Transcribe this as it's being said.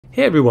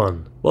Hey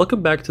everyone!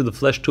 Welcome back to the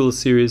Flesh Tools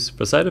series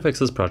for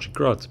SideFX's Project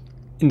GROT.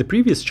 In the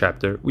previous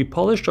chapter, we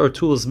polished our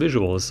tool's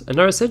visuals and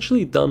are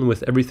essentially done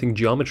with everything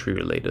geometry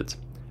related,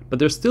 but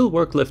there's still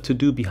work left to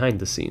do behind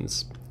the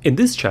scenes. In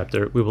this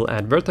chapter, we will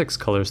add vertex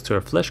colors to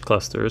our flesh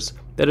clusters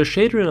that a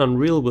shader in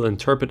Unreal will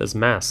interpret as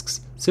masks,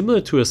 similar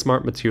to a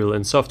smart material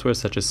in software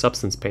such as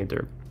Substance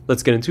Painter.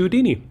 Let's get into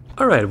Houdini.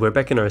 Alright, we're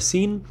back in our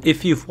scene.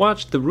 If you've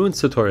watched the Runes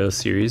tutorial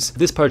series,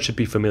 this part should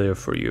be familiar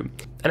for you.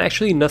 And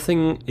actually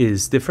nothing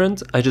is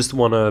different, I just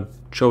want to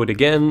show it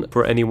again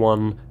for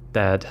anyone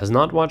that has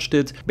not watched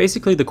it.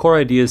 Basically the core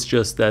idea is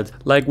just that,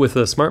 like with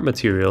a smart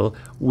material,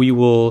 we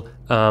will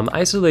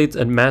isolate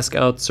and mask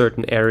out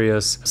certain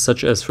areas,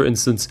 such as for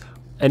instance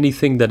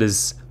anything that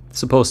is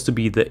supposed to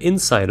be the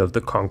inside of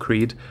the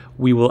concrete,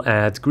 we will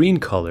add green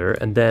color,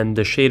 and then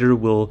the shader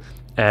will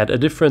add a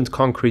different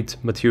concrete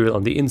material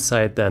on the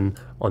inside than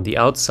on the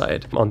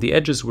outside. On the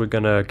edges we're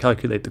gonna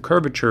calculate the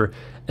curvature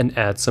and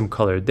add some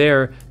color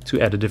there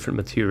to add a different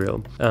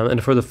material.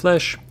 And for the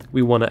flesh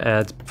we want to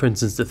add, for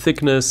instance, the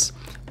thickness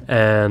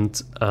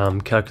and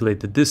calculate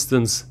the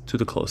distance to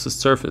the closest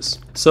surface.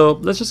 So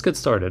let's just get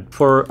started.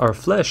 For our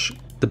flesh,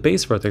 the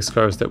base vertex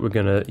colors that we're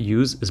gonna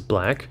use is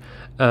black,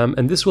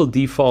 and this will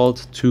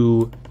default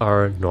to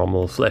our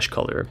normal flesh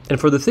color. And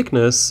for the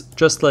thickness,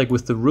 just like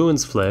with the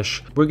Ruins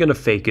flesh, we're gonna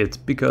fake it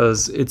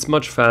because it's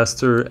much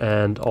faster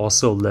and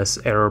also less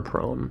error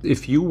prone.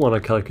 If you want to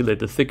calculate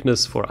the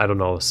thickness for, I don't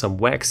know, some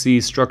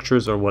waxy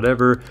structures or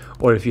whatever,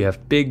 or if you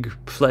have big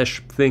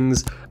flesh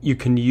things, you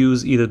can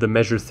use either the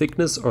measure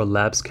thickness or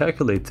labs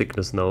calculate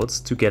thickness nodes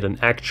to get an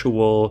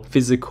actual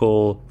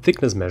physical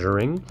thickness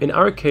measuring. In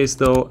our case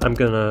though, I'm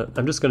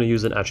just gonna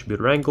use an attribute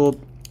wrangle,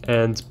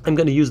 and I'm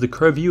gonna use the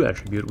curve view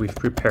attribute we've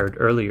prepared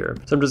earlier.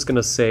 So I'm just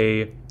gonna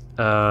say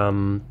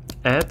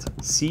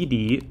at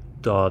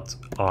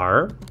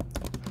cd.r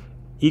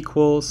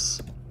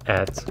equals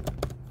at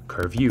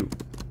curve view.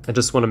 I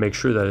just want to make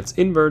sure that it's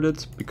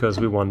inverted because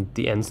we want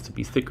the ends to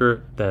be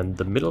thicker than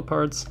the middle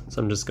parts.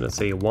 So I'm just going to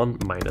say 1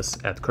 minus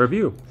at curve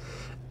view.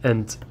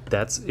 And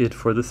that's it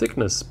for the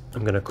thickness.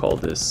 I'm going to call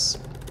this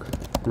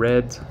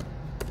red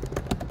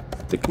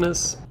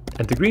thickness.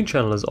 And the green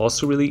channel is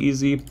also really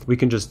easy. We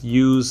can just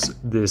use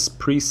this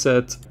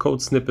preset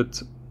code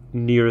snippet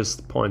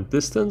nearest point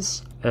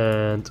distance,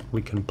 and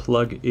we can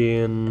plug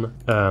in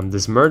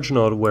this merge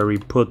node where we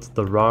put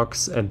the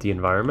rocks and the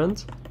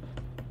environment.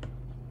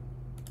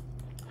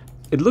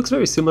 It looks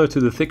very similar to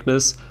the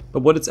thickness,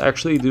 but what it's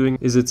actually doing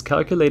is it's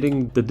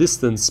calculating the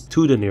distance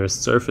to the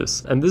nearest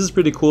surface. And this is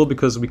pretty cool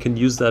because we can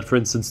use that, for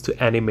instance,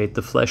 to animate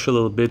the flesh a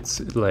little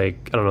bit,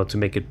 like, I don't know, to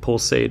make it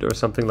pulsate or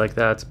something like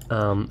that.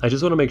 I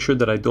just want to make sure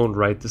that I don't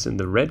write this in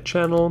the red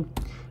channel.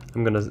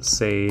 I'm gonna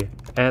say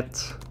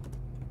at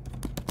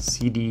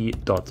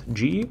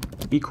cd.g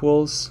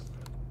equals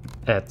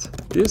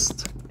at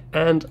dist,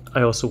 and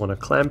I also want to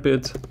clamp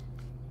it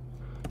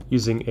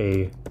using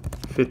a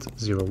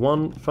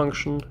fit01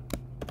 function.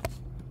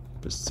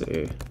 Just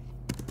say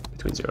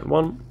between 0 and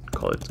 1,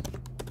 call it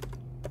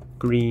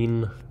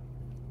green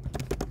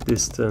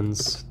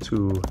distance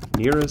to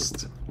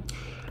nearest.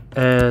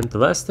 And the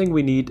last thing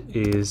we need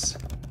is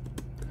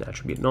an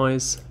attribute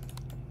noise.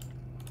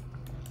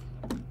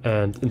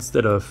 And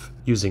instead of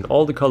using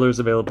all the colors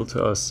available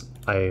to us,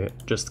 I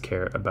just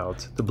care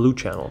about the blue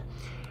channel.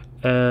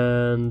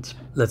 And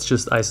let's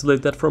just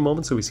isolate that for a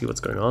moment so we see what's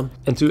going on.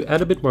 And to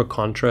add a bit more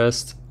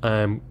contrast,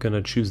 I'm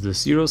gonna choose the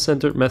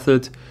zero-centered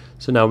method.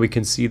 So now we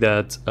can see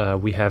that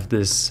we have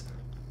this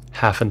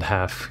half and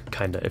half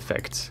kind of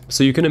effect.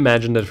 So you can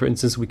imagine that, for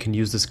instance, we can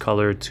use this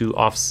color to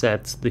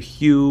offset the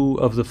hue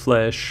of the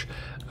flesh,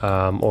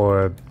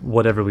 or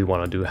whatever we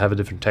want to do, have a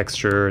different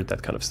texture,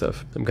 that kind of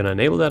stuff. I'm gonna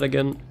enable that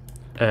again,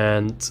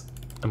 and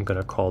I'm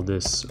gonna call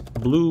this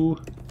blue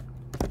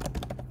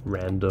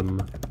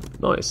random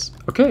noise.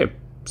 Okay,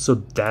 so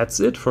that's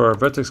it for our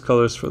vertex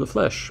colors for the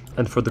flesh.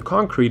 And for the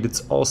concrete,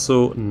 it's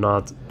also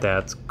not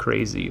that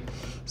crazy.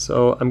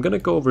 So I'm gonna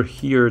go over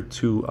here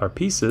to our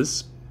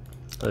pieces.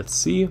 Let's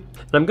see.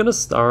 And I'm gonna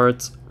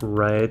start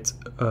right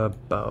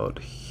about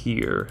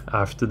here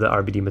after the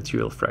RBD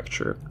material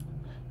fracture.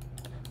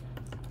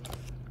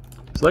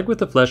 So like with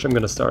the flesh, I'm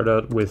gonna start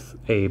out with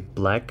a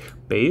black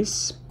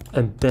base.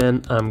 And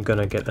then I'm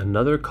gonna get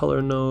another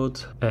color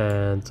node,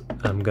 and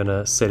I'm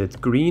gonna set it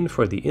green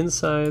for the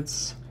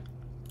insides.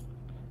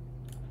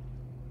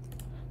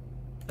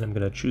 And I'm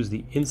gonna choose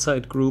the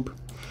inside group.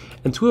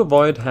 And to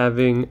avoid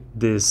having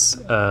this,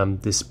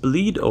 this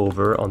bleed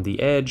over on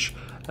the edge,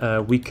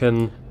 we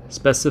can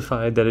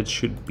specify that it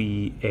should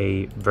be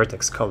a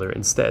vertex color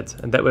instead.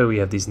 And that way we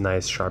have these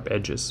nice sharp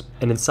edges.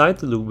 And inside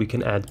the loop we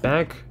can add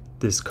back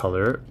this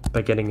color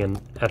by getting an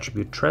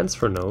attribute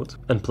transfer node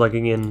and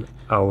plugging in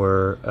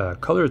our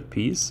colored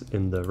piece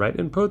in the right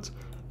input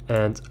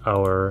and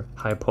our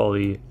high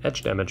poly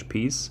edge damage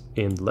piece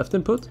in the left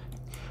input,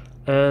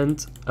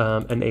 and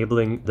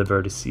enabling the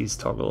vertices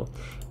toggle.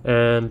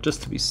 And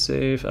just to be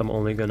safe, I'm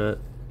only gonna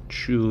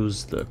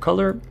choose the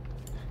color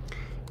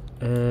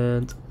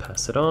and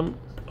pass it on.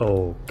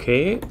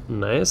 Okay,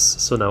 nice.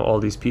 So now all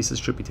these pieces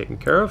should be taken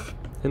care of.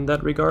 in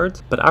that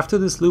regard. But after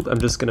this loop, I'm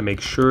just going to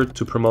make sure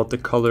to promote the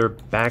color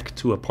back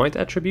to a point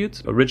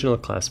attribute, original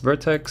class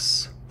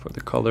vertex for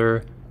the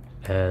color,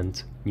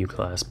 and new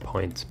class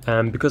point.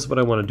 Because what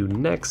I want to do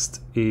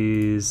next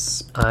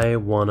is I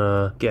want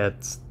to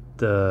get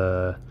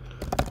the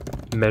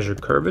measure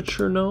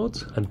curvature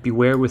node, and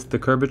beware with the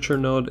curvature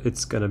node,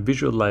 it's going to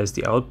visualize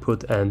the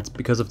output, and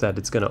because of that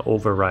it's going to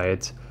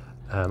override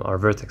our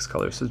vertex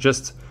color. So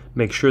just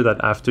make sure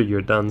that after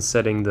you're done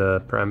setting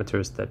the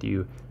parameters that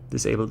you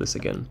disable this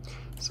again.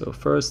 So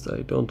first,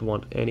 I don't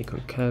want any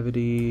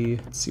concavity.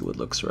 Let's see what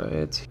looks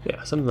right.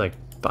 Yeah, something like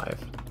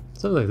 5.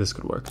 Something like this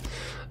could work.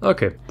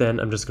 Okay, then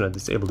I'm just going to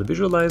disable the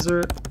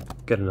visualizer,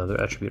 get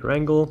another attribute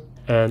wrangle,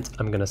 and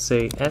I'm going to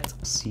say at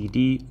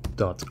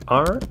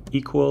cd.r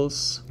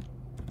equals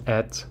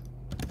at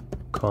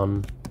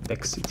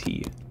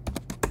convexity.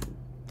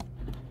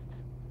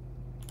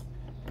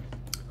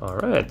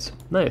 Alright,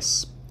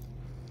 nice.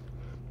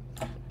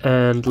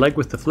 And like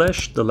with the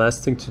flesh, the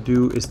last thing to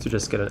do is to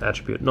just get an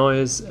attribute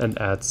noise and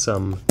add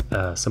some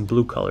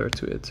blue color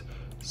to it.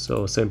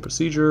 So same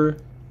procedure,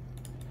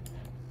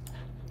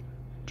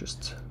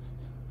 just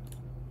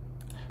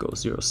go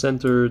 0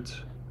 centered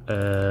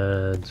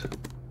and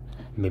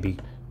maybe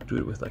do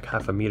it with like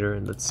 0.5 meter,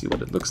 and let's see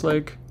what it looks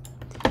like.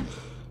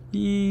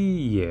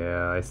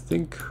 Yeah, I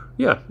think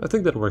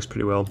that works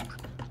pretty well.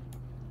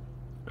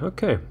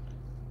 Okay.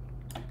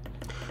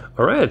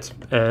 Alright,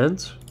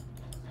 and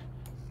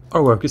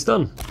our work is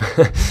done.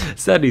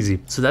 It's that easy.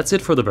 So that's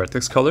it for the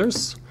vertex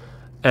colors.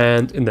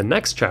 And in the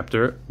next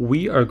chapter,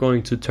 we are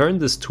going to turn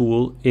this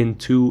tool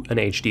into an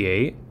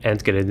HDA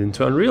and get it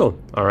into Unreal.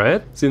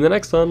 Alright, see you in the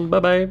next one. Bye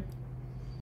bye.